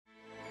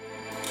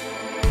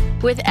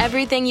With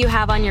everything you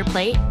have on your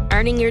plate,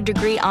 earning your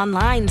degree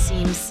online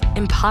seems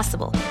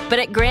impossible. But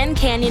at Grand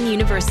Canyon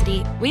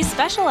University, we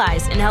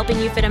specialize in helping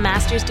you fit a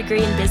master's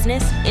degree in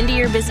business into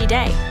your busy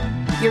day.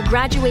 Your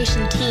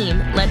graduation team,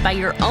 led by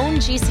your own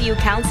GCU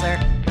counselor,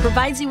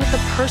 provides you with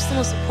the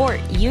personal support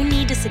you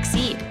need to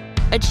succeed.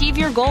 Achieve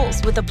your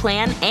goals with a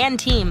plan and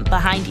team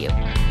behind you.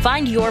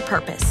 Find your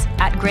purpose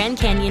at Grand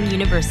Canyon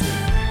University.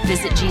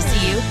 Visit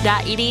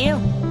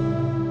gcu.edu.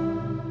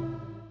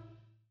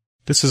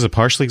 This is a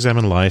Partially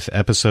Examined Life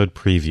episode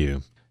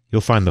preview.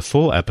 You'll find the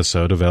full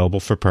episode available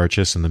for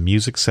purchase in the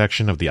music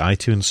section of the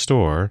iTunes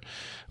Store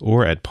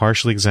or at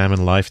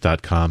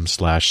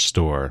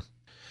partiallyexaminedlife.com/store.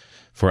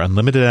 For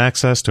unlimited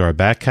access to our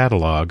back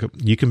catalog,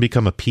 you can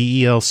become a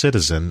PEL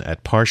citizen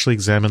at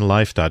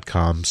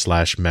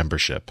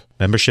partiallyexaminedlife.com/membership.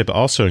 Membership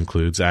also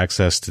includes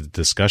access to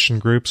discussion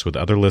groups with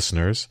other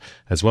listeners,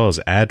 as well as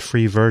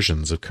ad-free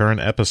versions of current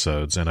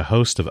episodes and a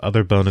host of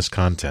other bonus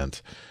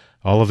content,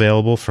 all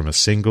available from a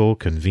single,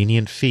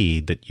 convenient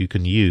feed that you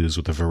can use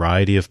with a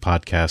variety of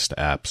podcast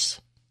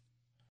apps.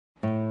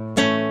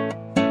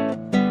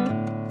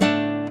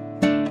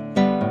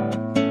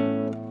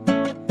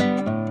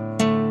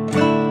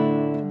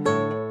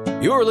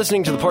 You're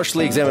listening to The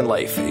Partially Examined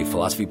Life, a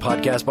philosophy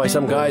podcast by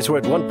some guys who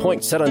at one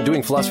point set on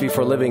doing philosophy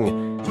for a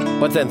living,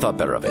 but then thought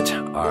better of it.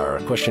 Our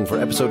question for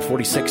episode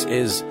 46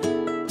 is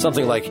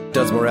something like,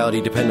 does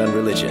morality depend on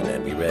religion?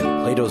 And we read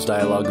Plato's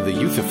dialogue, the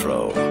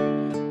Euthyphro.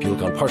 If you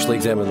look on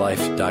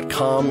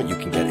partiallyexaminedlife.com, you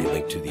can get a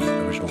link to the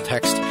original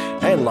text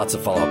and lots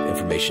of follow-up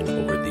information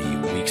over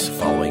the weeks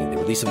following the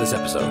release of this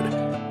episode.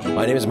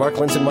 My name is Mark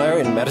Linsenmeyer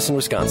in Madison,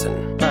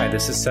 Wisconsin. Hi,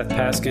 this is Seth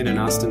Paskin in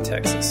Austin,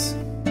 Texas.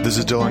 This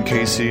is Dylan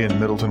Casey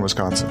in Middleton,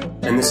 Wisconsin.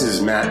 And this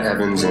is Matt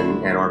Evans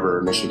in Ann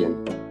Arbor,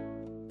 Michigan.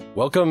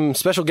 Welcome,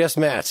 special guest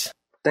Matt.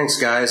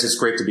 Thanks, guys. It's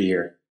great to be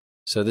here.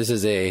 So this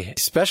is a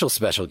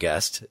special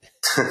guest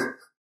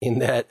in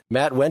that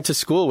Matt went to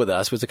school with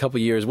us. It was a couple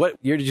years. What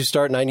year did you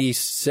start?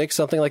 96,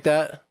 something like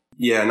that?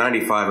 Yeah,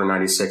 95 or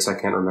 96. I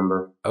can't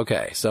remember.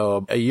 Okay,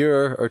 so a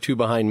year or two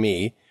behind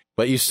me.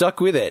 But you stuck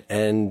with it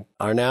and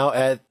are now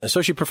at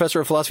Associate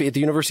Professor of Philosophy at the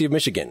University of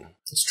Michigan.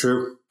 It's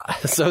true.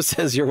 So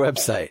says your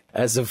website,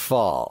 as of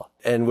fall.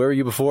 And where were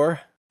you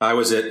before? I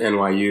was at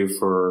NYU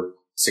for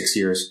 6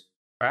 years.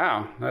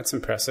 Wow, that's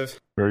impressive.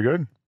 Very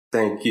good.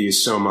 Thank you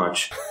so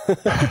much.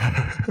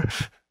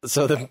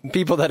 So the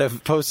people that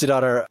have posted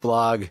on our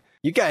blog,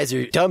 you guys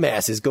are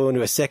dumbasses going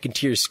to a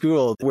second-tier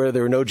school where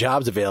there were no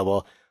jobs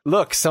available.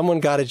 Look, someone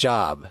got a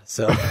job.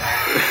 So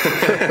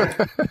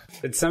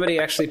Did somebody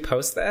actually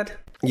post that?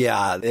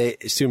 Yeah, they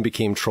soon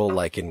became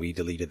troll-like and we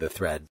deleted the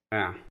thread.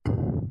 Wow.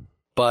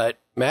 But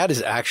Matt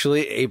is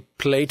actually a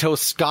Plato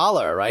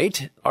scholar,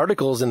 right?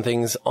 Articles and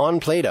things on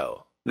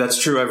Plato. That's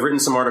true. I've written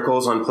some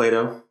articles on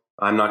Plato.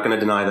 I'm not going to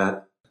deny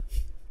that.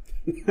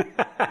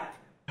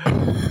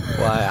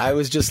 Why, I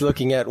was just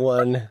looking at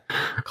one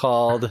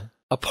called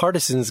A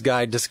Partisan's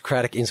Guide to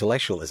Socratic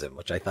Intellectualism,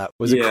 which I thought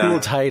was a cool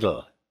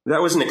title.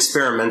 That was an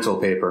experimental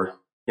paper.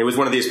 It was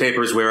one of these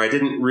papers where I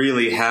didn't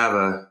really have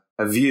a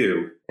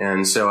view,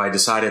 and so I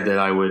decided that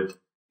I would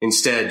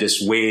instead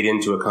just wade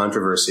into a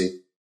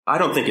controversy. I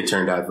don't think it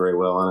turned out very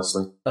well,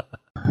 honestly.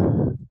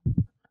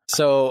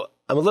 So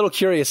I'm a little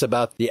curious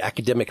about the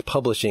academic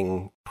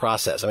publishing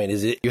process. I mean,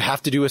 is it you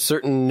have to do a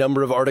certain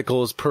number of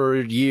articles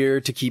per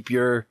year to keep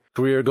your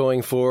career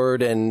going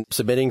forward and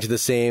submitting to the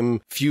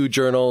same few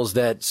journals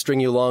that string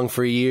you along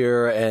for a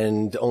year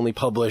and only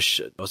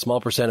publish a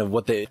small percent of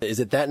what they... Is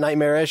it that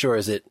nightmarish, or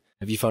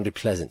have you found it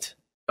pleasant?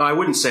 I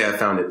wouldn't say I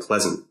found it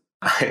pleasant.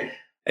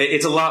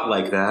 It's a lot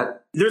like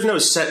that. There's no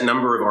set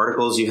number of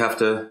articles you have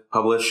to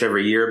publish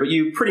every year, but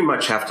you pretty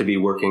much have to be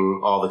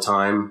working all the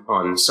time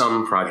on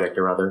some project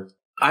or other.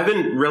 I've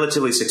been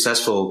relatively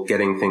successful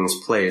getting things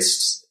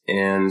placed,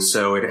 and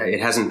so it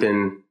hasn't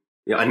been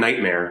a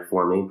nightmare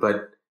for me,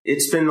 but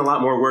it's been a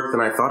lot more work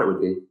than I thought it would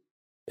be.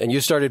 And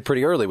you started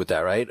pretty early with that,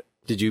 right?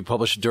 Did you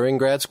publish during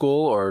grad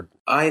school or?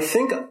 I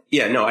think,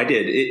 I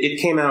did. It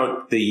came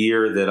out the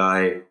year that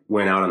I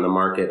went out on the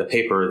market, a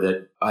paper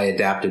that I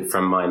adapted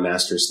from my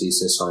master's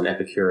thesis on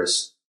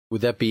Epicurus.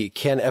 Would that be,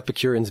 can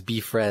Epicureans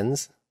be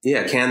friends?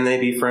 Yeah, can they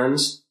be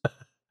friends?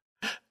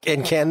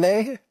 And can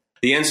they?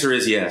 The answer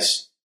is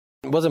yes.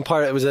 It wasn't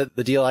it was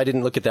the deal. I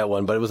didn't look at that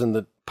one, but it was in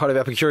the part of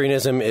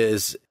Epicureanism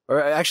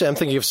or actually I'm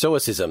thinking of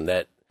Stoicism,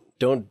 that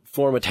don't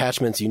form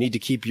attachments. You need to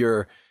keep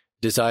your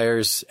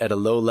desires at a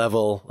low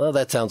level. Well,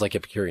 that sounds like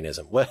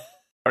Epicureanism. What?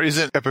 Or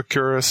isn't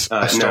Epicurus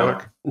a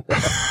Stoic?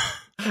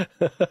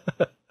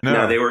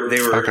 No, they were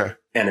okay.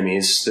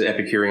 Enemies, the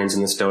Epicureans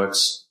and the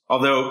Stoics.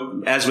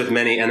 Although, as with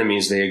many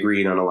enemies, they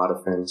agreed on a lot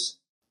of things.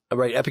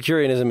 Right.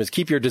 Epicureanism is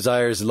keep your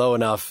desires low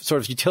enough,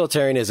 sort of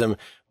utilitarianism,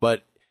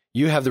 but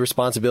you have the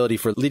responsibility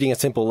for leading a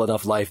simple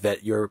enough life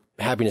that your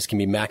happiness can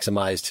be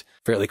maximized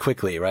fairly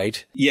quickly,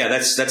 right? Yeah,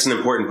 that's an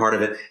important part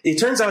of it. It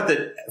turns out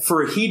that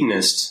for a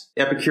hedonist,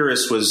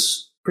 Epicurus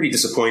was pretty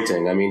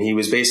disappointing. I mean, he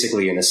was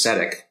basically an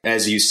ascetic.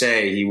 As you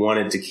say, he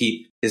wanted to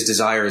keep his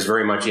desires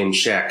very much in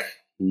check.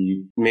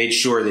 He made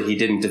sure that he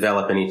didn't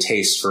develop any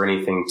taste for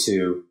anything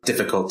too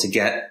difficult to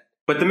get.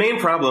 But the main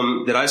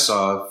problem that I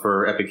saw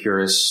for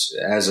Epicurus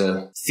as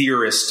a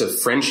theorist of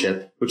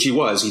friendship, which he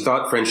was, he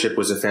thought friendship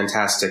was a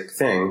fantastic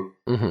thing.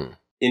 Mm-hmm.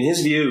 In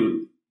his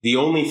view, the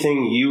only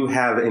thing you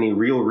have any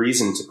real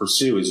reason to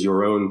pursue is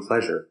your own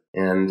pleasure.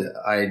 And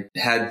I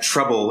had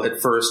trouble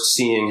at first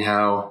seeing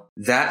how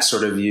that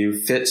sort of view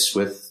fits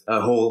with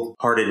a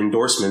wholehearted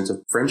endorsement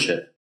of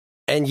friendship.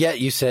 And yet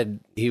you said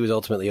he was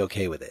ultimately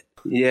okay with it.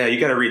 Yeah, you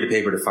got to read the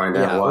paper to find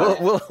out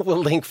why.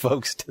 We'll link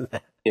folks to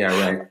that. Yeah,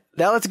 right.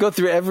 Now let's go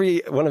through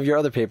every one of your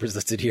other papers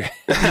listed here.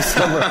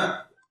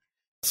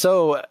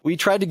 So we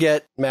tried to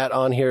get Matt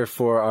on here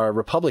for our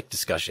Republic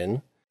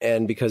discussion.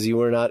 And because you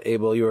were not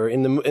able, you were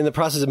in the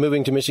process of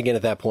moving to Michigan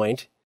at that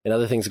point and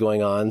other things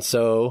going on.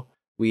 So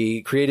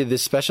we created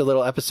this special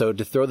little episode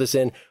to throw this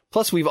in.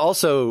 Plus, we've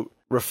also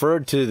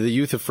referred to the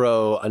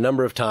Euthyphro a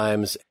number of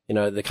times in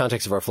the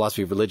context of our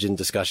philosophy of religion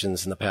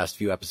discussions in the past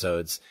few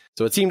episodes.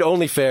 So it seemed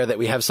only fair that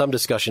we have some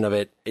discussion of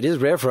it. It is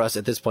rare for us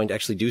at this point to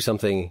actually do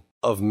something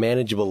of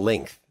manageable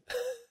length.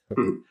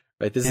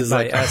 Right? This and is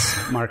by like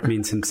us, Mark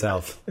means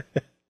himself.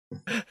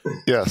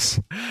 Yes.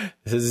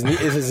 This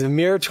is a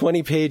mere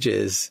 20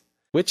 pages,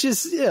 which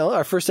is,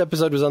 our first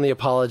episode was on the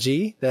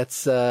apology.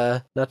 That's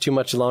not too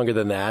much longer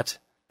than that.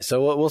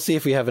 So we'll see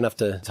if we have enough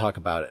to talk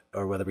about it,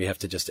 or whether we have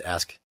to just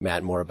ask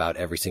Matt more about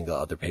every single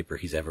other paper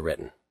he's ever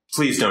written.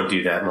 Please don't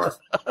do that, Mark.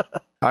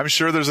 I'm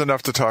sure there's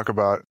enough to talk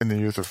about in the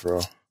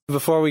Euthyphro.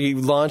 Before we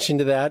launch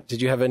into that, did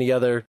you have any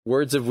other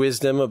words of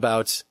wisdom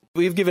about,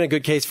 we've given a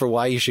good case for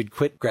why you should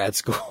quit grad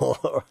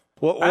school.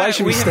 Why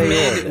should we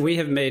stay in? We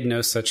have made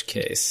no such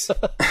case.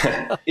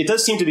 It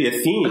does seem to be a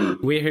theme.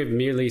 We have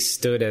merely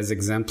stood as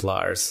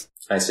exemplars.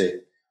 I see.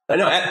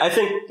 I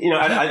think,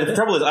 the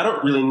trouble is I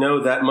don't really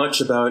know that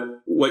much about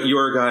what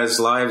your guys'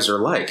 lives are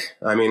like.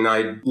 I mean,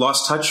 I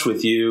lost touch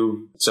with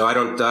you, so I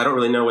don't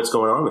really know what's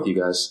going on with you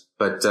guys.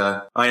 But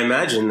I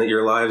imagine that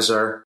your lives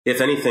are,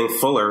 if anything,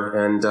 fuller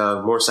and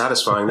more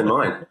satisfying than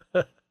mine.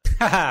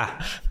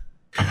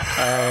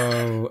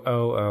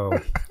 Oh.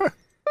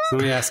 So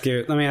let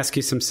me ask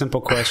you some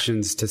simple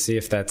questions to see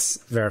if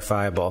that's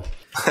verifiable.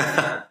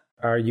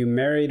 Are you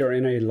married or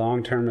in a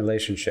long-term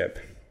relationship?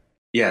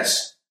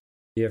 Yes.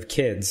 Do you have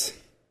kids?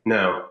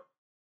 No.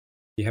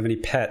 Do you have any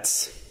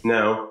pets?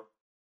 No.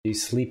 Do you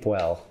sleep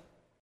well?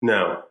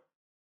 No.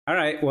 All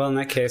right. Well, in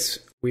that case,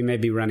 we may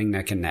be running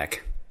neck and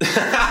neck.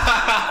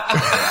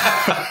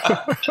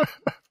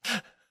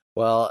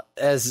 Well,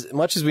 as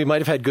much as we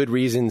might have had good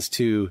reasons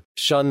to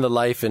shun the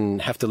life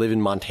and have to live in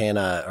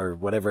Montana or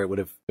whatever it would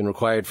have been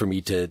required for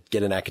me to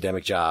get an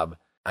academic job,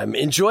 I'm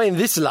enjoying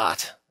this a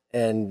lot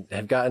and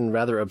have gotten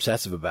rather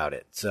obsessive about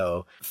it.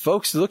 So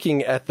folks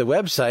looking at the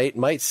website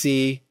might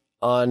see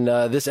on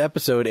this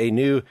episode a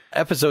new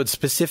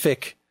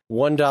episode-specific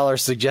 $1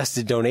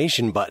 suggested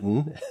donation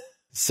button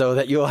so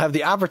that you'll have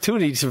the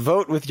opportunity to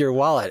vote with your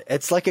wallet.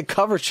 It's like a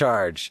cover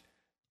charge.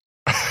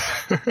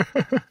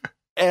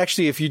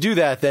 Actually, if you do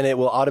that, then it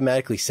will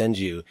automatically send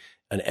you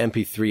an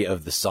MP3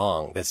 of the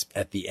song that's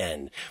at the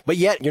end. But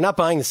yet, you're not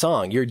buying the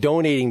song. You're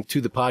donating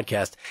to the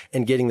podcast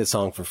and getting the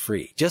song for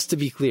free, just to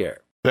be clear.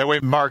 That way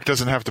Mark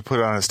doesn't have to put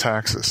it on his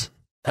taxes.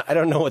 I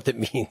don't know what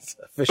that means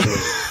officially.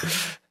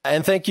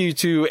 And thank you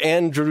to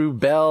Andrew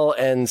Bell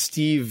and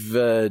Steve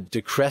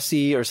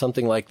DeCressy or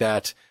something like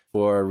that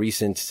for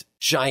recent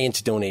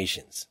giant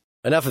donations.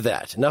 Enough of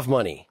that. Enough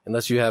money.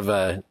 Unless you have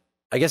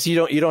I guess you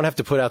don't have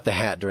to put out the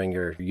hat during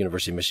your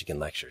University of Michigan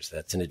lectures.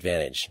 That's an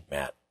advantage,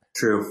 Matt.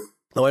 True.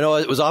 Though I know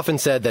it was often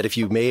said that if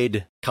you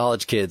made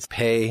college kids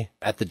pay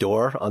at the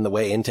door on the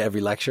way into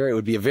every lecture, it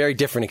would be a very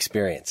different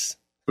experience.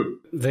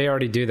 They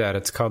already do that.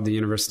 It's called the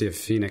University of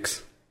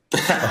Phoenix.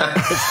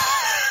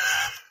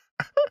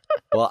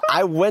 Well,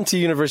 I went to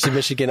University of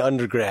Michigan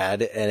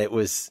undergrad, and it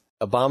was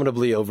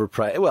abominably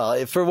overpriced.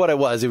 Well, for what it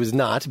was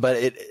not,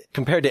 but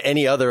compared to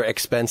any other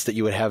expense that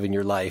you would have in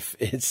your life,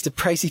 it's a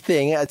pricey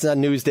thing. It's not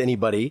news to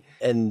anybody.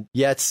 And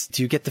yet,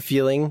 do you get the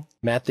feeling,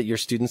 Matt, that your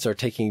students are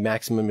taking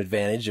maximum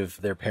advantage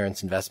of their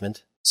parents'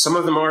 investment? Some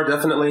of them are,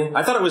 definitely.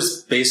 I thought it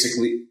was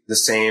basically the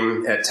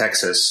same at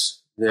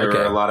Texas. There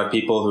were a lot of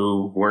people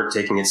who weren't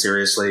taking it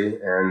seriously,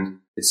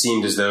 and it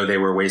seemed as though they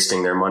were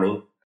wasting their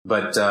money.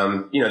 But,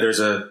 there's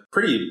a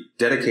pretty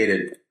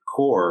dedicated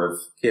core of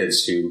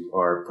kids who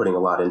are putting a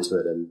lot into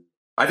it. And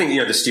I think,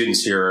 the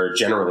students here are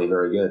generally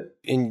very good.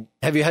 And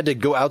have you had to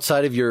go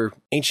outside of your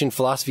ancient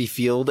philosophy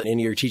field in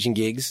your teaching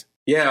gigs?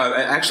 Yeah,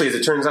 actually, as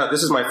it turns out,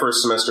 this is my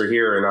first semester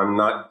here, and I'm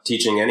not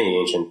teaching any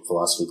ancient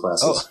philosophy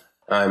classes.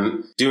 Oh.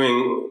 I'm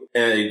doing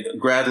a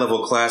grad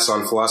level class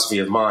on philosophy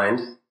of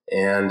mind,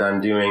 and I'm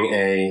doing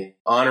a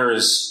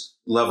honors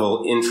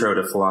level intro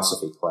to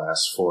philosophy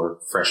class for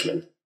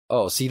freshmen.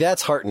 Oh, see,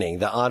 that's heartening.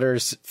 The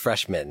honors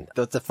freshmen.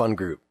 That's a fun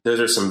group. Those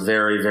are some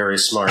very, very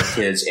smart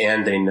kids,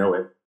 and they know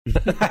it.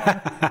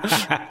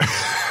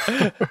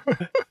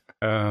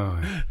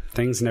 Oh,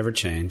 things never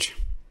change.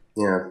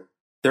 Yeah.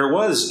 There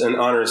was an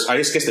honors, I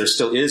guess there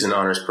still is an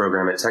honors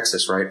program at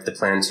Texas, right? The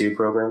Plan 2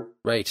 program?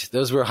 Right.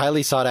 Those were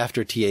highly sought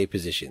after TA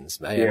positions.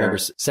 I remember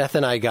Seth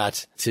and I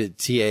got to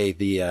TA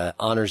the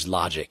honors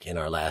logic in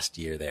our last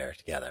year there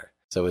together.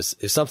 So it's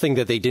something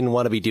that they didn't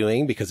want to be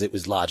doing because it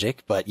was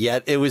logic, but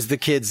yet it was the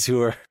kids who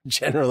were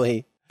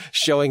generally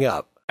showing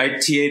up. I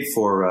TA'd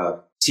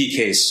for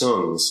TK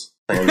Sung's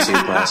MC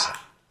class.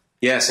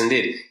 Yes,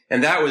 indeed.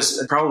 And that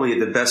was probably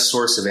the best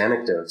source of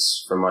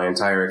anecdotes from my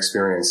entire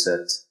experience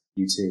at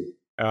UT.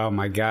 Oh,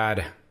 my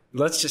God.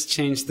 Let's just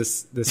change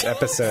this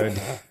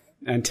episode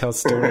and tell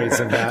stories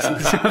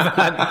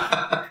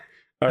about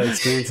our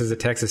experiences at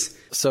Texas.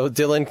 So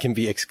Dylan can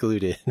be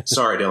excluded.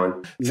 Sorry,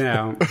 Dylan.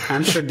 No,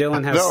 I'm sure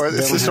Dylan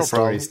has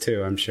stories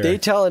too, I'm sure. They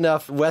tell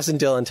enough, Wes and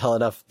Dylan tell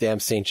enough damn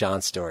St.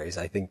 John stories.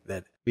 I think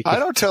that we can... I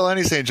don't tell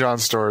any St. John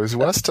stories.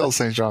 Wes tells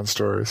St. John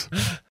stories.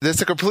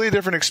 It's a completely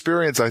different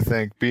experience, I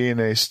think, being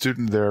a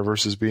student there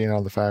versus being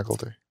on the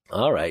faculty.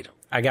 All right.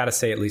 I got to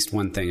say at least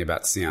one thing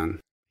about Seung.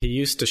 He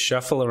used to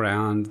shuffle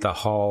around the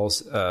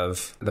halls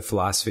of the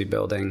philosophy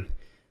building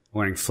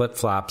wearing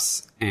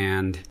flip-flops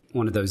and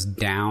one of those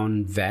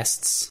down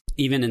vests,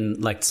 even in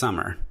like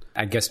summer,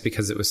 I guess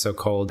because it was so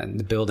cold in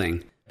the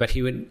building. But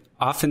he would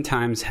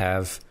oftentimes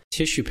have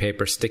tissue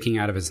paper sticking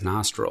out of his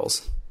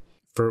nostrils.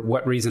 For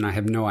what reason, I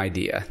have no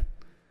idea.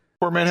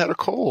 Poor man had a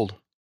cold.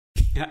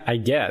 I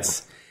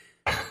guess.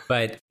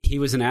 But he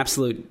was an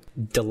absolute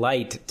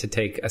delight to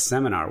take a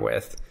seminar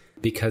with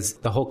because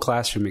the whole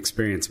classroom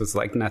experience was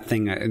like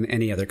nothing in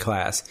any other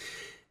class.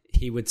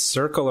 He would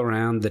circle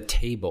around the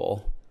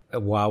table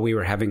while we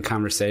were having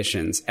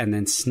conversations and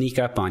then sneak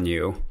up on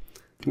you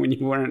when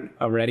you weren't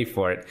ready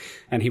for it.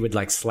 And he would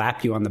like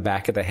slap you on the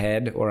back of the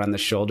head or on the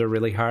shoulder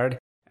really hard.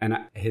 And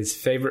his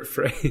favorite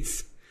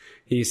phrase,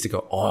 he used to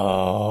go,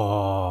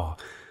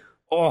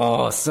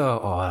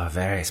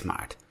 very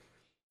smart.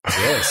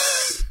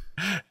 Yes.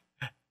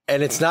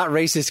 And it's not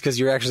racist because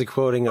you're actually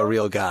quoting a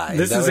real guy.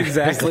 This is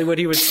exactly what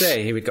he would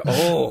say. He would go,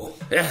 oh,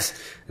 yes.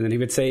 And then he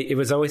would say, it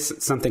was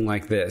always something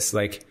like this,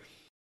 like,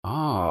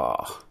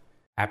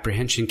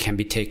 apprehension can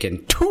be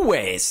taken 2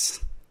 ways.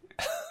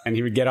 And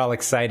he would get all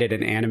excited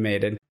and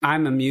animated.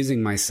 I'm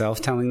amusing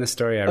myself telling this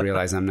story. I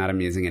realize I'm not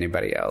amusing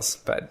anybody else,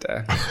 but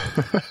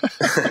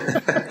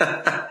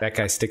that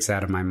guy sticks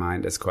out of my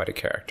mind as quite a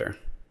character.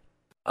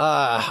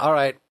 All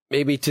right.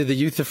 Maybe to the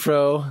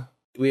Euthyphro,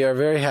 we are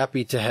very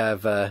happy to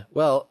have,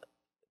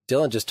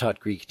 Dylan just taught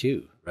Greek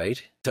too,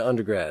 right? To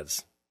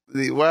undergrads.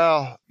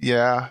 Well,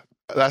 yeah.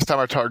 Last time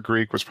I taught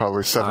Greek was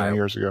probably 7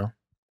 years ago.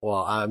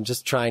 Well, I'm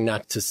just trying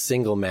not to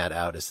single Matt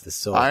out as the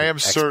sole I am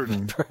expert.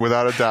 certain,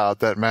 without a doubt,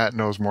 that Matt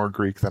knows more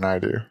Greek than I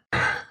do.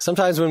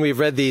 Sometimes when we've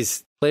read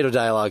these Plato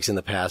dialogues in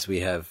the past, we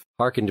have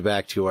hearkened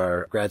back to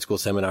our grad school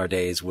seminar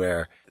days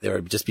where there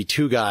would just be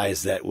 2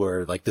 guys that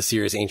were like the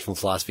serious ancient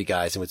philosophy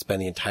guys and would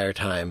spend the entire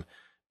time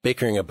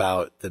bickering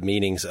about the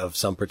meanings of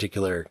some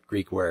particular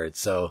Greek word.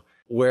 So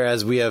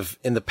whereas we have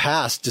in the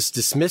past just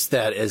dismissed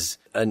that as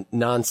a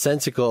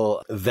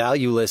nonsensical,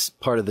 valueless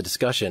part of the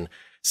discussion,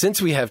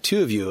 since we have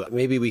 2 of you,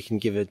 maybe we can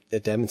give a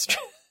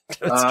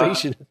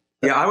demonstration.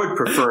 Yeah, I would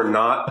prefer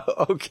not.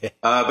 Okay.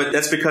 But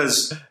that's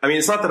because,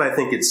 it's not that I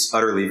think it's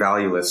utterly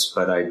valueless,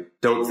 but I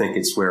don't think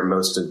it's where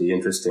most of the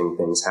interesting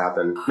things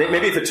happen.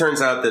 Maybe if it turns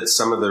out that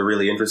some of the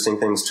really interesting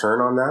things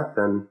turn on that,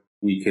 then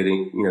we could,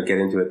 get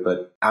into it.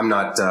 But I'm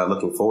not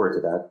looking forward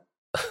to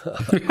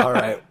that. All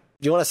right.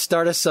 Do you want to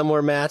start us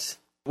somewhere, Matt?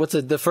 What's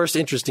the first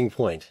interesting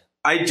point?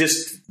 I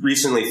just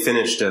recently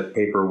finished a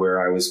paper where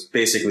I was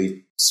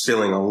basically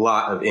spilling a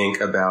lot of ink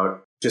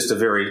about just a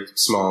very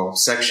small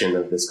section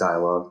of this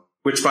dialogue,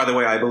 which, by the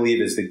way, I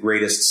believe is the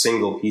greatest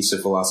single piece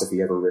of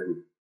philosophy ever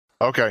written.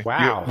 Okay.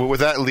 Wow. Well,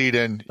 with that lead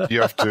in,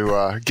 you have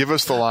to give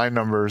us the line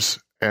numbers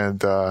and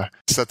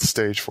set the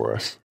stage for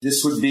us.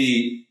 This would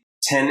be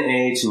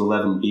 10A to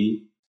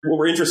 11B. What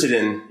we're interested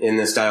in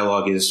this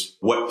dialogue is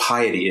what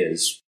piety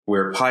is,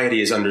 where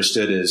piety is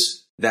understood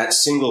as that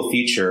single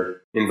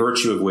feature in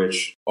virtue of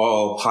which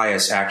all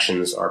pious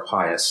actions are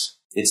pious.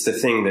 It's the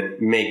thing that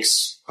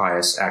makes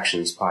pious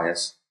actions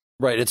pious.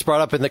 Right. It's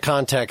brought up in the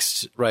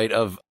context, right,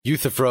 of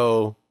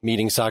Euthyphro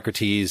meeting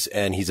Socrates,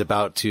 and he's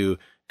about to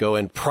go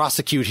and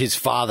prosecute his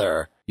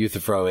father,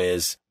 Euthyphro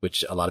is,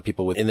 which a lot of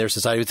people in their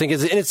society would think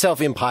is in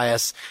itself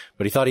impious,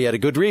 but he thought he had a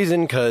good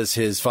reason because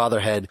his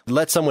father had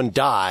let someone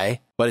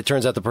die, but it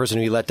turns out the person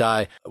who he let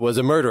die was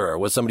a murderer,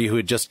 was somebody who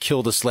had just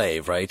killed a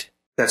slave, right?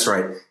 That's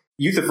right.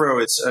 Euthyphro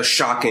is a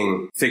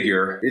shocking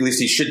figure. At least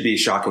he should be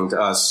shocking to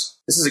us.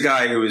 This is a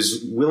guy who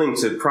is willing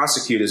to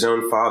prosecute his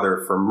own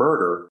father for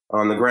murder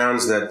on the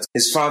grounds that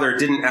his father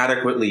didn't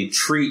adequately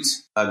treat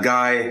a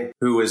guy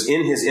who was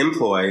in his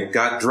employ,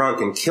 got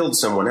drunk, and killed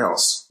someone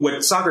else.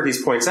 What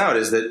Socrates points out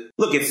is that,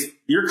 look, if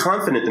you're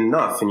confident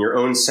enough in your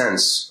own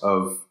sense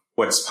of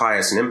what's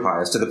pious and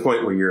impious to the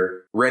point where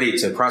you're ready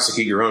to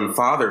prosecute your own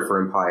father for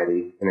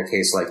impiety in a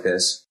case like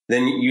this,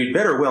 then you'd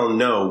better well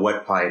know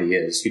what piety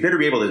is. You'd better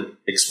be able to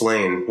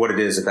explain what it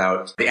is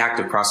about the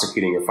act of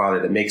prosecuting your father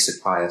that makes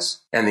it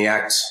pious and the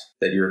act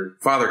that your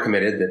father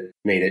committed that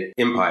made it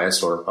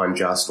impious or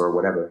unjust or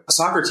whatever.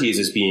 Socrates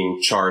is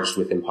being charged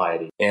with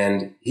impiety,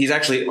 and he's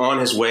actually on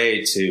his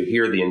way to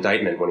hear the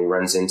indictment when he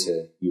runs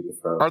into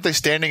Euthyphro. Aren't they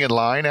standing in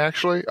line,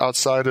 actually,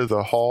 outside of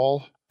the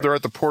hall? They're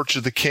at the porch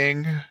of the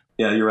king.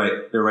 Yeah, you're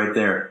right. They're right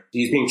there.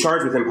 He's being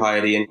charged with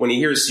impiety, and when he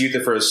hears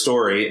Euthyphro's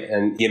story,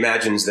 and he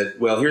imagines that,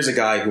 well, here's a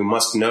guy who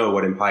must know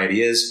what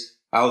impiety is,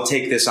 I'll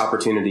take this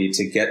opportunity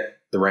to get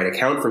the right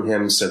account from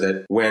him so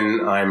that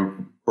when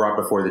I'm brought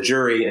before the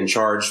jury and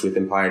charged with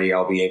impiety,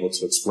 I'll be able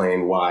to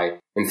explain why,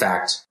 in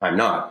fact, I'm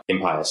not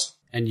impious.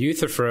 And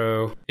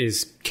Euthyphro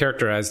is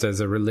characterized as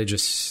a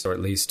religious, or at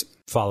least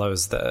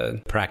follows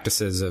the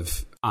practices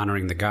of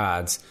honoring the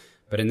gods.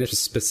 But in this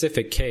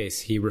specific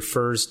case, he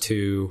refers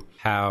to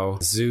how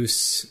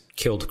Zeus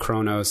killed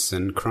Kronos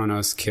and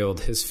Kronos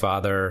killed his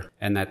father,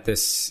 and that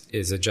this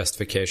is a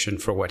justification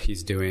for what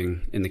he's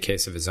doing in the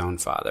case of his own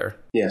father.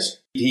 Yes.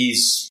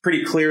 He's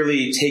pretty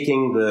clearly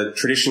taking the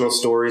traditional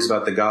stories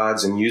about the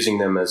gods and using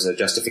them as a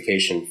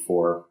justification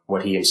for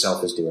what he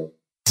himself is doing.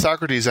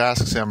 Socrates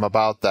asks him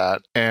about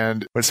that,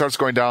 and when it starts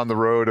going down the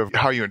road of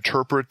how you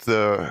interpret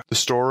the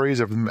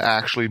stories of them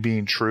actually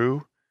being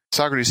true,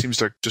 Socrates seems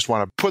to just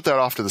want to put that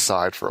off to the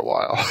side for a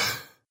while.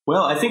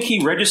 Well, I think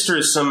he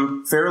registers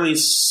some fairly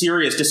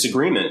serious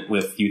disagreement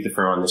with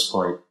Euthyphro on this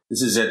point.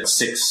 This is at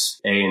 6a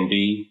and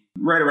b.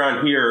 Right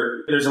around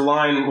here, there's a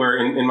line where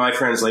in my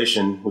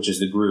translation, which is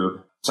the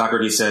Grube,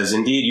 Socrates says,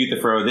 "Indeed,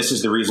 Euthyphro, this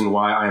is the reason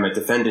why I am a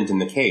defendant in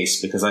the case,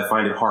 because I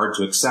find it hard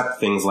to accept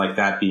things like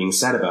that being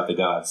said about the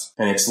gods.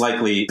 And it's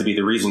likely to be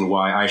the reason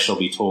why I shall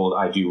be told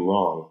I do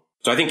wrong."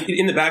 So I think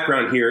in the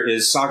background here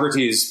is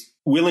Socrates'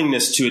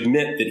 willingness to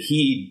admit that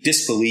he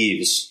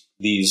disbelieves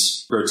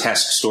these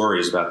grotesque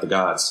stories about the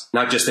gods.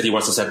 Not just that he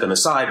wants to set them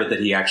aside, but that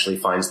he actually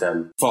finds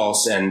them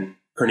false and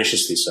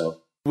perniciously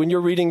so. When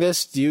you're reading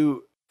this, do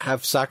you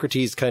have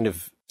Socrates kind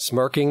of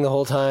smirking the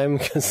whole time?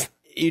 Because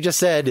you just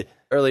said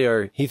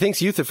earlier, he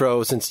thinks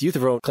Euthyphro, since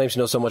Euthyphro claims to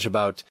know so much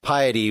about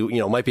piety,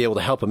 might be able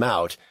to help him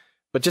out.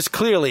 But just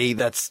clearly,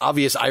 that's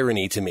obvious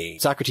irony to me.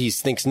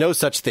 Socrates thinks no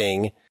such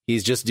thing.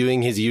 He's just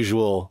doing his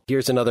usual,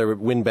 here's another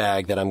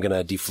windbag that I'm going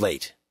to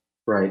deflate.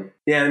 Right.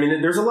 Yeah, I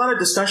mean, there's a lot of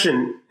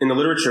discussion in the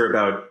literature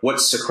about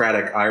what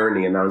Socratic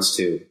irony amounts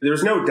to.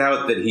 There's no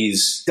doubt that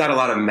he's got a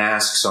lot of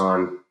masks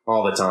on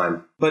all the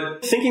time.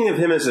 But thinking of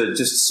him as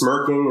just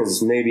smirking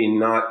is maybe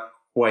not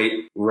quite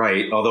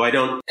right, although I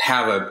don't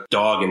have a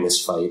dog in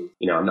this fight.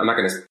 I'm not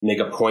going to make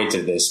a point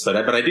of this, but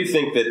I do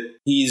think that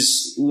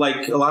he's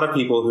like a lot of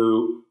people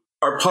who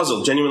are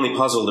puzzled, genuinely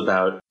puzzled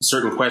about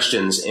certain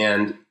questions,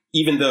 and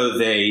even though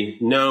they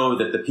know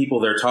that the people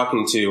they're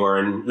talking to are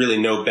in really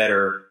no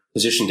better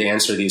position to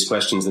answer these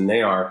questions than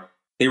they are,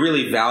 they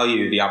really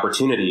value the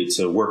opportunity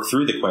to work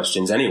through the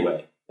questions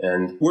anyway.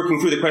 And working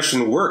through the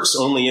question works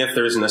only if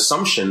there's an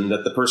assumption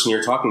that the person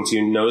you're talking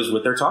to knows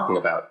what they're talking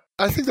about.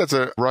 I think that's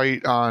a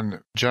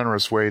right-on,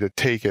 generous way to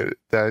take it,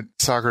 that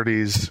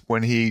Socrates,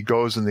 when he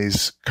goes in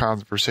these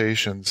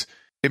conversations,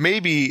 it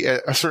may be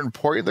at a certain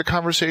point in the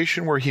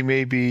conversation where he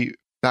may be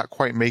not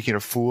quite making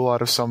a fool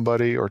out of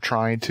somebody or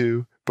trying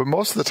to, but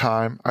most of the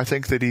time, I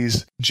think that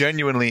he's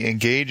genuinely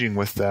engaging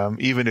with them,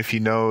 even if he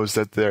knows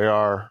that they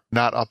are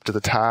not up to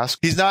the task.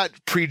 He's not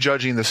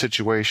prejudging the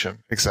situation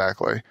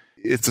exactly.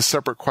 It's a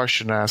separate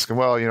question to ask him,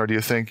 well, do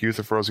you think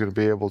Euthyphro is going to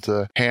be able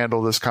to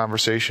handle this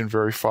conversation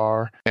very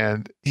far?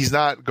 And he's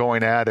not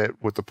going at it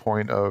with the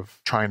point of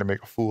trying to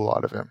make a fool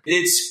out of him.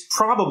 It's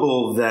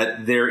probable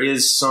that there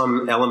is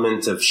some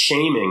element of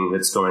shaming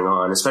that's going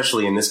on,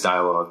 especially in this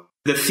dialogue.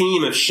 The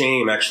theme of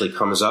shame actually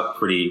comes up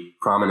pretty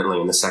prominently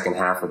in the second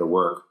half of the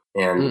work.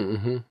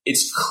 And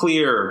it's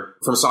clear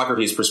from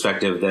Socrates'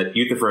 perspective that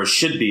Euthyphro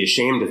should be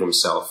ashamed of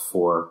himself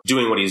for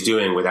doing what he's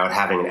doing without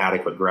having an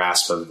adequate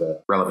grasp of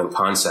the relevant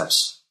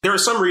concepts. There are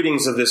some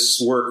readings of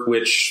this work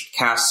which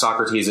cast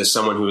Socrates as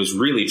someone who is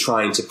really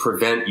trying to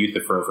prevent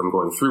Euthyphro from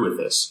going through with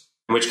this.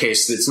 In which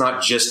case, it's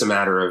not just a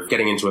matter of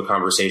getting into a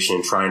conversation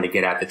and trying to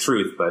get at the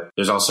truth, but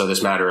there's also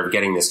this matter of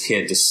getting this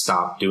kid to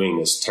stop doing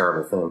this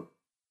terrible thing.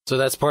 So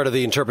that's part of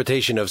the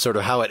interpretation of sort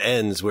of how it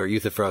ends, where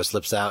Euthyphro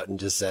slips out and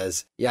just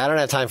says, yeah, I don't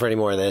have time for any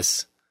more of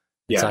this.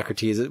 And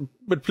Socrates,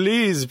 but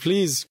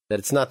please. That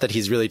it's not that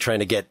he's really trying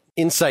to get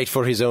insight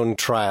for his own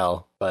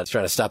trial, but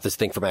trying to stop this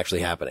thing from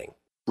actually happening.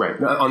 Right.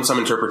 On some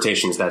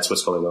interpretations, that's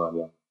what's going on,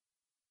 yeah.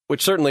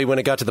 Which certainly, when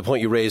it got to the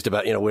point you raised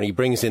about, when he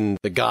brings in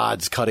the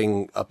gods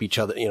cutting up each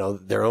other,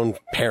 their own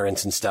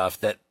parents and stuff,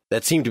 that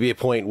seemed to be a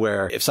point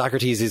where if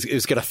Socrates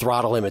is going to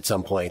throttle him at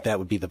some point, that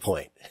would be the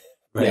point.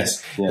 Right?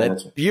 Yes. Yeah,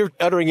 that's right. You're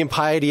uttering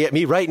impiety at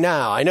me right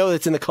now. I know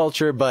it's in the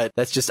culture, but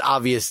that's just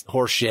obvious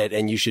horseshit,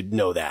 and you should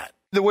know that.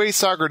 The way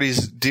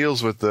Socrates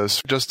deals with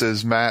this, just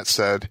as Matt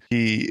said,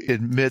 he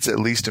admits at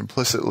least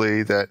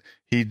implicitly that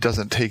he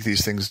doesn't take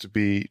these things to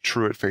be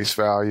true at face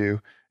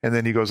value. And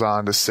then he goes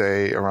on to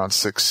say around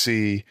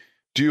 6c,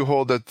 do you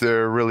hold that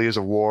there really is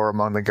a war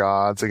among the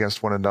gods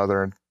against one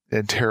another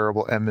and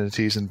terrible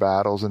enmities and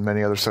battles and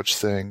many other such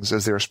things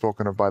as they are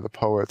spoken of by the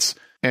poets?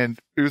 And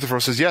Euthyphro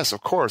says, yes, of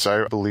course,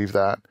 I believe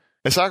that.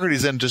 And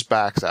Socrates then just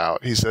backs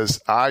out. He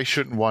says, I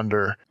shouldn't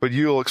wonder, but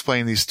you'll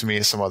explain these to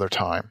me some other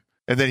time.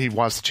 And then he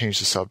wants to change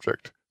the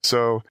subject.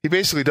 So he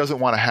basically doesn't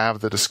want to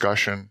have the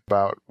discussion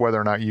about whether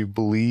or not you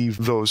believe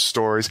those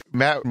stories.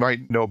 Matt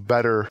might know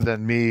better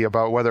than me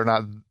about whether or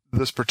not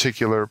this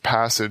particular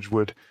passage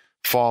would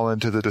fall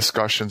into the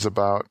discussions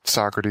about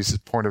Socrates'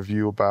 point of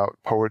view about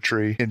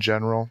poetry in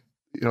general,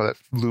 that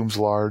looms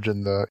large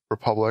in the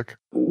Republic?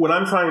 When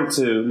I'm trying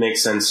to make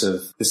sense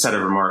of the set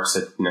of remarks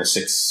at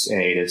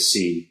 6A to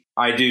C,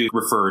 I do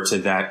refer to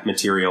that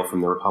material from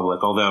the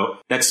Republic, although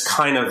that's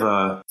kind of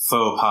a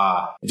faux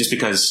pas, just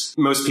because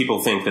most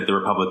people think that the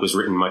Republic was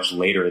written much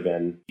later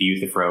than the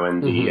Euthyphro,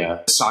 and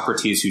the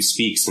Socrates who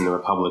speaks in the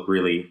Republic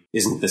really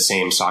isn't the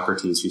same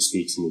Socrates who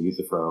speaks in the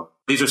Euthyphro.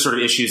 These are sort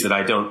of issues that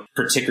I don't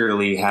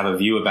particularly have a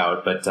view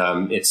about, but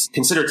it's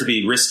considered to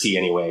be risky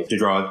anyway to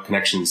draw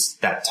connections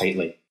that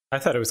tightly. I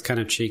thought it was kind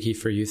of cheeky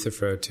for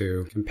Euthyphro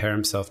to compare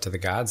himself to the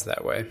gods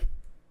that way.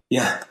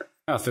 Yeah.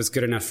 Well, if it's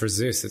good enough for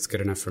Zeus, it's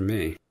good enough for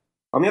me.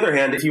 On the other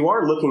hand, if you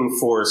are looking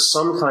for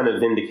some kind of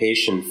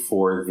vindication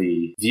for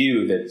the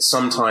view that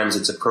sometimes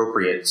it's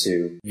appropriate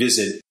to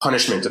visit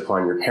punishment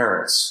upon your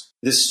parents,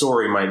 this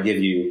story might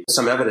give you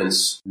some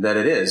evidence that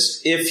it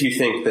is, if you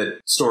think that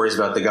stories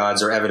about the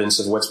gods are evidence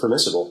of what's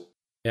permissible.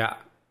 Yeah.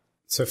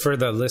 So for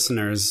the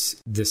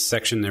listeners, this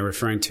section they're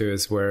referring to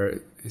is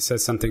where it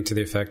says something to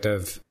the effect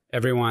of,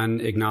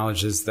 everyone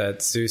acknowledges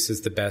that Zeus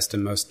is the best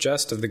and most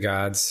just of the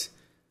gods,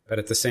 but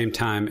at the same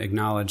time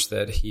acknowledge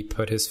that he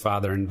put his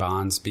father in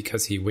bonds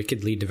because he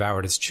wickedly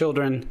devoured his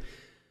children,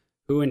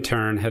 who in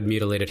turn had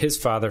mutilated his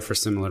father for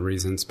similar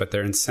reasons, but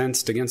they're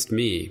incensed against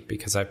me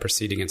because I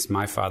proceed against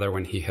my father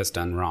when he has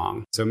done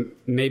wrong. So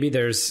maybe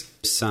there's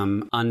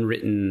some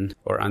unwritten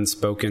or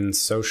unspoken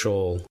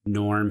social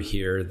norm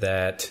here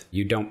that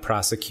you don't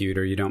prosecute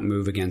or you don't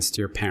move against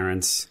your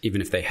parents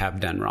even if they have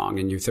done wrong,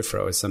 and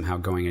Euthyphro is somehow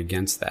going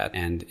against that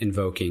and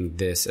invoking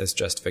this as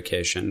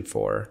justification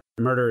for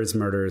murder is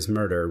murder is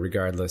murder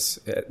regardless.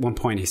 At one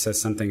point he says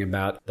something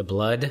about the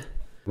blood.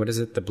 What is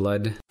it? The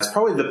blood? It's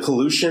probably the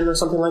pollution or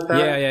something like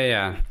that.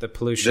 Yeah. The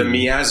pollution. The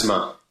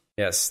miasma.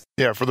 Yes.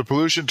 Yeah, for the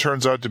pollution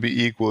turns out to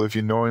be equal if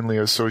you knowingly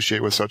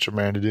associate with such a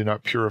man to do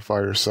not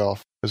purify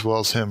yourself, as well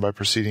as him by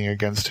proceeding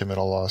against him in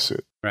a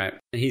lawsuit. Right.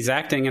 He's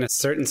acting in a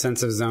certain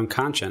sense of his own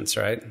conscience,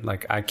 right?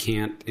 Like, I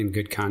can't, in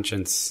good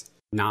conscience,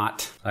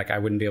 I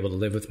wouldn't be able to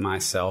live with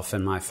myself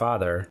and my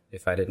father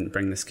if I didn't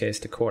bring this case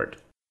to court.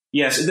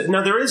 Yes.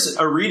 Now, there is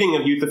a reading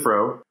of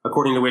Euthyphro,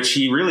 according to which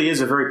he really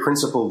is a very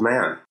principled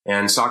man,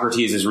 and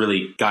Socrates has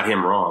really got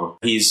him wrong.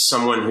 He's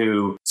someone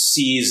who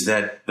sees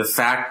that the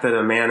fact that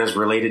a man is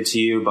related to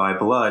you by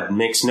blood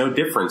makes no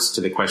difference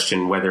to the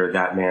question whether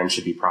that man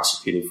should be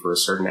prosecuted for a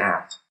certain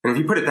act. And if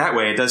you put it that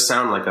way, it does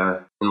sound like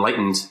an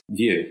enlightened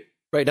view.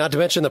 Right, not to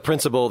mention the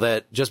principle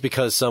that just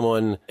because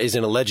someone is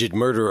an alleged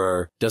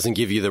murderer doesn't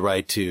give you the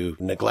right to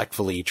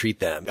neglectfully treat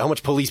them. How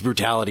much police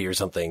brutality or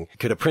something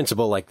could a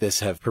principle like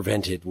this have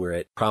prevented were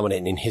it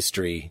prominent in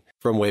history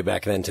from way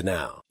back then to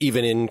now?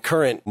 Even in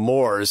current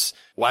mores,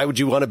 why would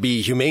you want to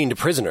be humane to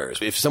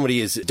prisoners? If somebody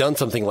has done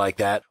something like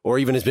that, or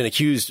even has been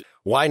accused,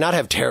 why not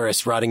have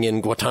terrorists rotting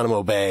in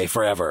Guantanamo Bay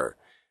forever?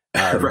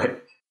 Right.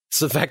 It's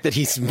the fact that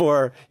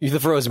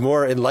Euthyphro is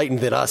more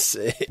enlightened than us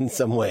in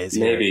some ways.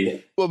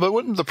 Maybe. Well, but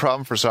wouldn't the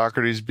problem for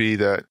Socrates be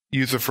that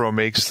Euthyphro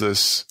makes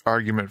this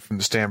argument from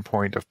the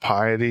standpoint of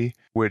piety,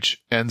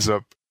 which ends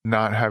up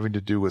not having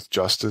to do with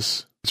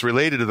justice? It's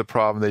related to the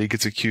problem that he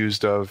gets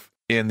accused of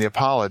in the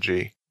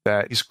Apology,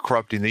 that he's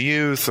corrupting the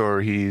youth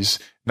or he's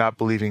not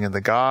believing in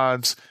the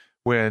gods,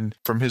 when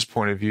from his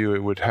point of view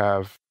it would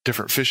have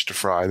different fish to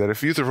fry. That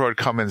if Euthyphro had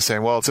come in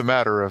saying, well, it's a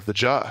matter of the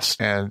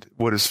just, and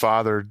what his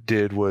father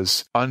did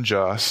was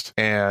unjust,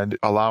 and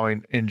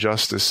allowing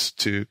injustice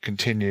to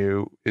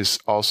continue is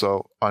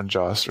also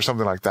unjust, or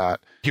something like that,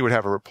 he would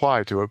have a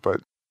reply to it. But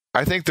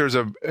I think there's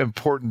an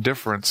important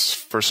difference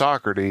for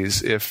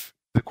Socrates if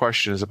the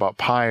question is about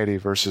piety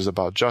versus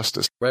about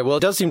justice. Right. Well,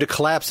 it does seem to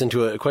collapse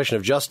into a question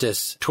of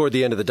justice toward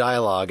the end of the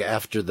dialogue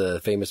after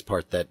the famous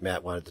part that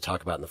Matt wanted to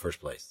talk about in the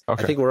first place.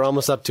 Okay. I think we're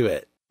almost up to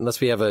it. Unless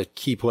we have a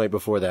key point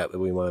before that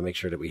we want to make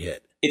sure that we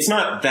hit. It's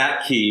not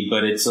that key,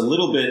 but it's a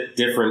little bit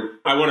different.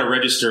 I want to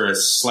register a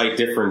slight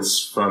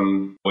difference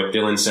from what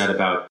Dylan said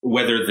about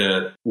whether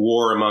the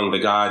war among the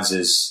gods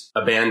is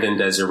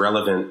abandoned as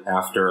irrelevant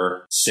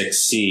after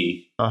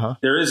 6C.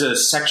 There is a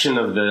section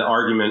of the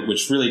argument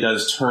which really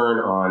does turn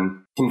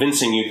on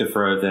convincing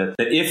Euthyphro that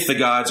if the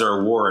gods are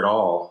at war at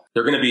all,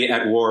 they're going to be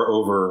at war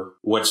over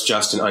what's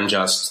just and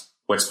unjust,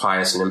 what's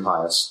pious and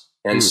impious.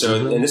 And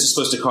and this is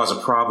supposed to cause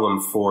a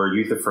problem for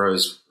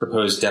Euthyphro's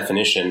proposed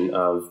definition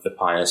of the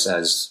pious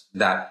as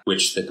that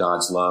which the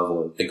gods love,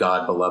 or the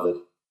God beloved.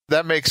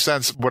 That makes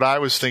sense. What I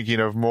was thinking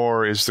of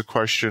more is the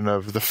question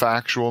of the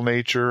factual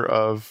nature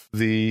of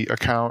the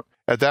account.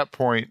 At that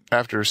point,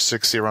 after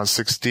 6C, around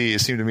 6D, it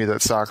seemed to me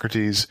that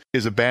Socrates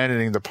is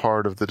abandoning the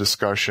part of the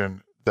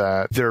discussion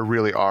that there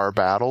really are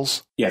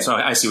battles. Yes,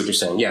 I see what you're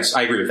saying. Yes,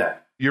 I agree with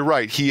that. You're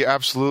right. He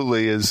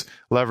absolutely is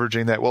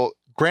leveraging that. Well,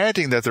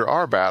 granting that there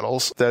are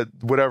battles, that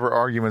whatever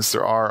arguments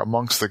there are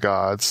amongst the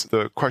gods,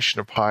 the question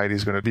of piety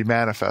is going to be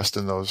manifest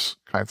in those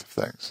kinds of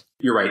things.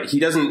 You're right. He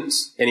doesn't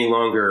any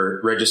longer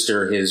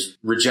register his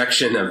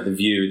rejection of the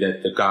view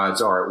that the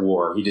gods are at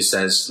war. He just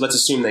says, let's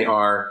assume they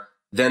are,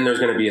 then there's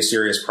going to be a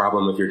serious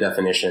problem with your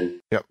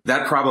definition. Yep.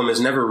 That problem is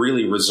never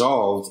really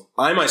resolved.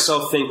 I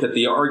myself think that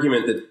the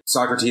argument that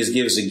Socrates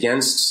gives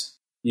against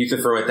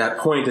Euthyphro at that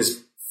point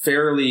is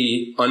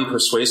fairly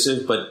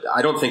unpersuasive, but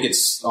I don't think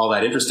it's all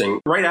that interesting.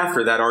 Right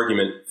after that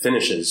argument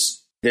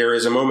finishes, there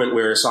is a moment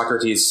where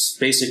Socrates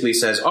basically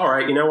says, all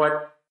right, you know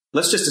what?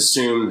 Let's just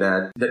assume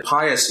that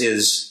pious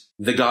is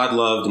the God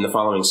loved in the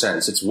following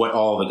sense. It's what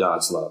all the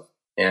gods love.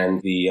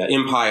 And the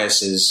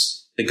impious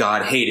is the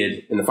God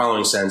hated in the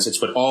following sense.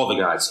 It's what all the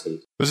gods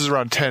hate. This is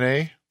around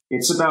 10a.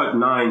 It's about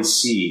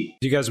 9c.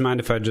 Do you guys mind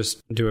if I just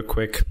do a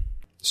quick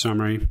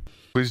summary?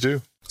 Please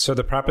do. So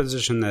the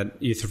proposition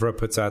that Euthyphro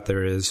puts out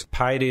there is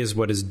piety is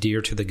what is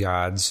dear to the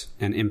gods,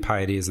 and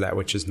impiety is that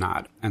which is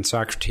not. And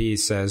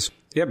Socrates says,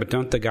 yeah, but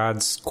don't the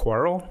gods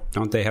quarrel?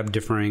 Don't they have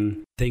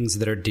differing things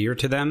that are dear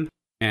to them?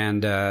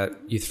 And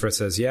Euthyphro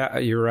says, yeah,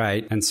 you're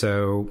right. And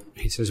so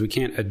he says we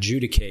can't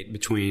adjudicate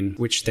between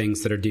which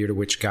things that are dear to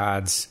which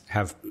gods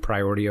have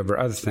priority over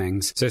other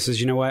things. So he says,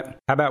 you know what?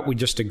 How about we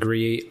just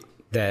agree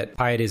that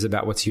piety is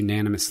about what's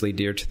unanimously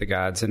dear to the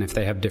gods, and if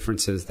they have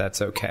differences,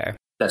 that's okay.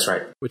 That's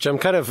right. Which I'm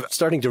kind of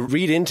starting to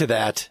read into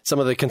that, some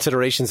of the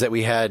considerations that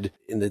we had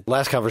in the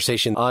last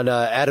conversation on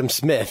Adam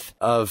Smith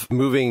of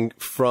moving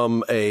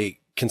from a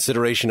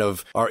consideration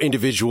of our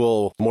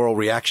individual moral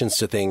reactions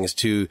to things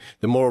to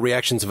the moral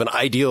reactions of an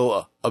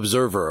ideal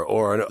observer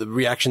or the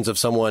reactions of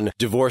someone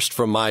divorced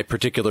from my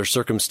particular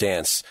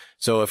circumstance.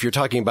 So if you're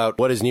talking about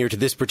what is near to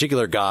this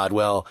particular god,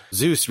 well,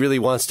 Zeus really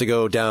wants to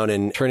go down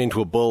and turn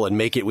into a bull and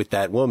make it with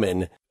that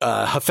woman.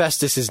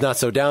 Hephaestus is not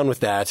so down with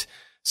that.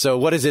 So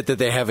what is it that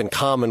they have in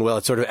common? Well,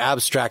 it sort of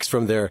abstracts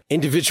from their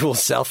individual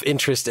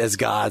self-interest as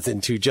gods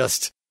into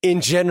just,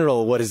 in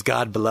general, what is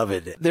God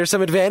beloved? There's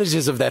some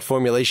advantages of that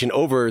formulation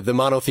over the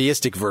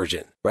monotheistic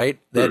version, right?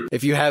 That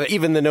if you have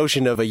even the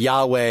notion of a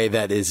Yahweh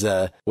that is,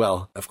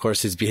 well, of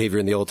course, his behavior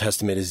in the Old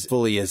Testament is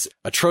fully as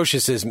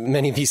atrocious as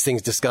many of these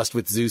things discussed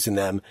with Zeus in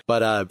them,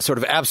 but sort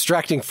of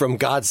abstracting from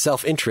God's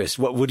self-interest,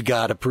 what would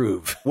God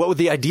approve? What would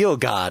the ideal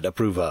God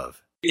approve of?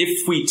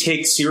 If we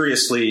take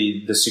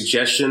seriously the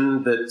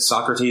suggestion that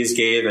Socrates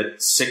gave at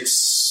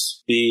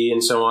 6b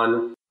and so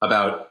on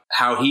about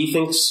how he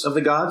thinks of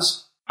the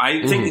gods,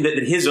 I think that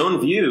his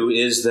own view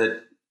is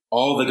that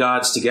all the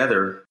gods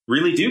together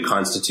really do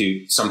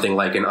constitute something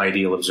like an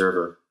ideal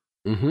observer.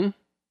 Maybe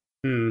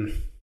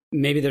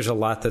there's a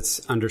lot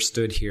that's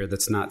understood here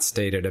that's not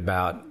stated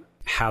about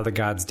how the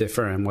gods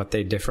differ and what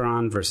they differ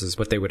on versus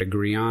what they would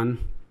agree on.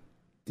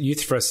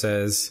 Euthyphro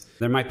says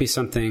there might be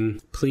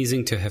something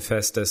pleasing to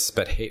Hephaestus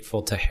but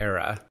hateful to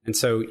Hera. And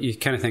so you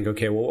kind of think,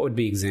 okay, well, what would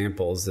be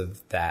examples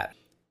of that?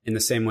 In the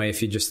same way,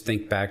 if you just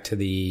think back to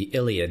the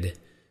Iliad,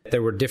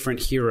 there were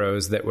different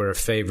heroes that were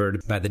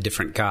favored by the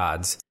different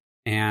gods.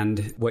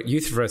 And what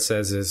Euthyphro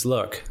says is,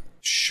 look,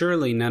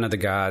 surely none of the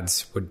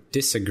gods would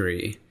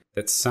disagree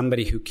that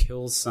somebody who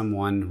kills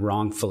someone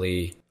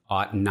wrongfully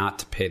ought not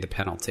to pay the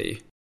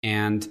penalty.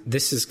 And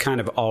this is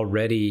kind of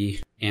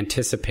already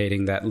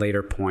anticipating that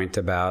later point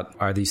about,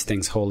 are these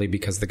things holy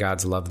because the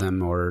gods love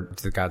them, or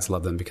do the gods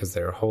love them because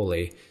they're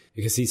holy?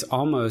 Because he's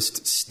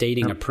almost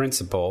stating a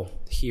principle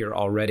here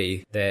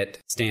already that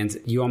stands,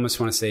 you almost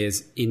want to say,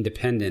 is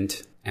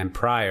independent and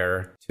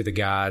prior to the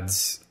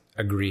gods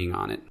agreeing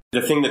on it.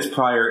 The thing that's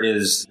prior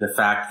is the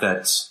fact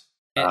that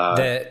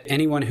that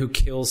anyone who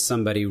kills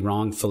somebody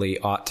wrongfully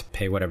ought to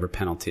pay whatever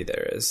penalty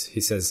there is.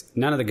 He says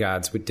none of the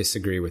gods would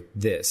disagree with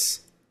this.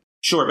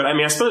 Sure, but I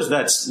mean, I suppose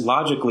that's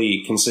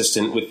logically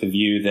consistent with the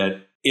view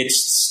that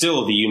it's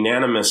still the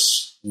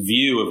unanimous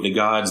view of the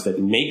gods that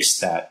makes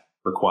that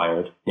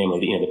required, namely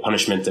the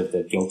punishment of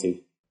the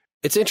guilty.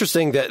 It's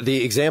interesting that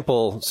the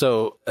example,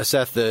 so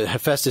Seth, the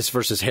Hephaestus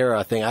versus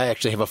Hera thing, I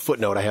actually have a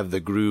footnote. I have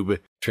the Grube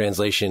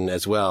translation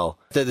as well.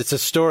 That it's a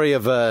story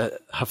of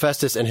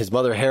Hephaestus and his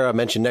mother Hera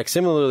mentioned next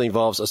similarly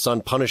involves a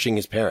son punishing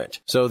his parent.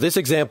 So this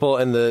example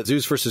and the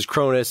Zeus versus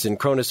Cronus and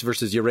Cronus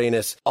versus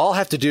Uranus all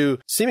have to do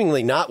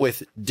seemingly not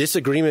with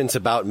disagreements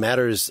about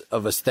matters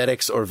of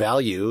aesthetics or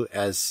value,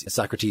 as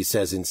Socrates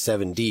says in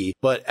 7d,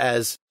 but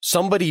as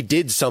somebody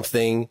did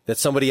something that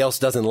somebody else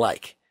doesn't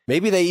like.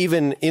 Maybe they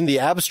even, in the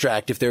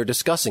abstract, if they're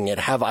discussing it,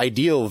 have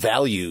ideal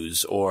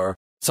values or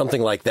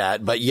something like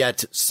that, but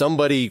yet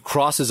somebody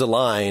crosses a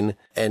line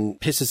and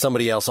pisses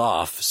somebody else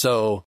off.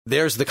 So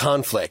there's the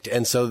conflict.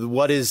 And so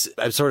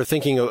I'm sort of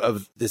thinking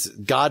of this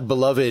God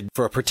beloved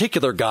for a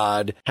particular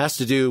God has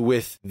to do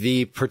with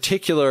the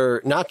particular,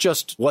 not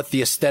just what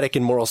the aesthetic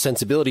and moral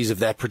sensibilities of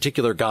that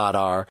particular God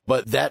are,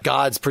 but that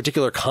God's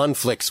particular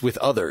conflicts with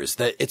others,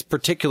 that its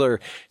particular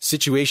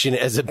situation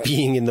as a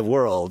being in the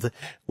world.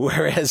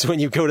 Whereas when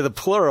you go to the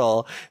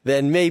plural,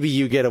 then maybe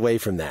you get away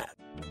from that.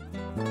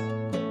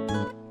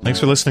 Thanks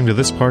for listening to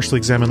this Partially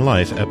Examined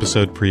Life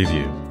episode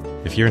preview.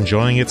 If you're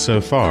enjoying it so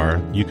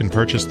far, you can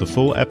purchase the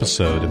full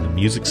episode in the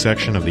music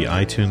section of the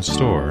iTunes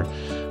Store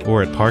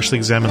or at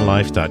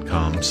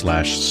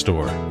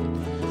partiallyexaminedlife.com/store.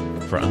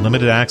 For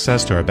unlimited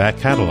access to our back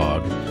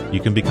catalog, you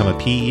can become a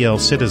PEL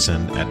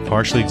citizen at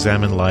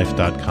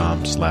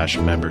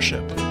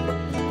partiallyexaminedlife.com/membership.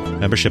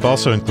 Membership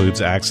also includes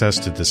access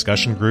to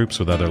discussion groups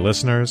with other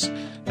listeners,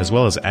 as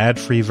well as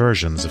ad-free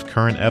versions of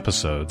current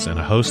episodes and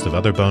a host of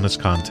other bonus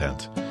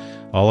content,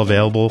 all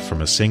available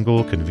from a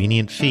single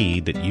convenient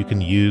feed that you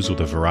can use with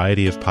a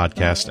variety of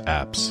podcast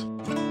apps.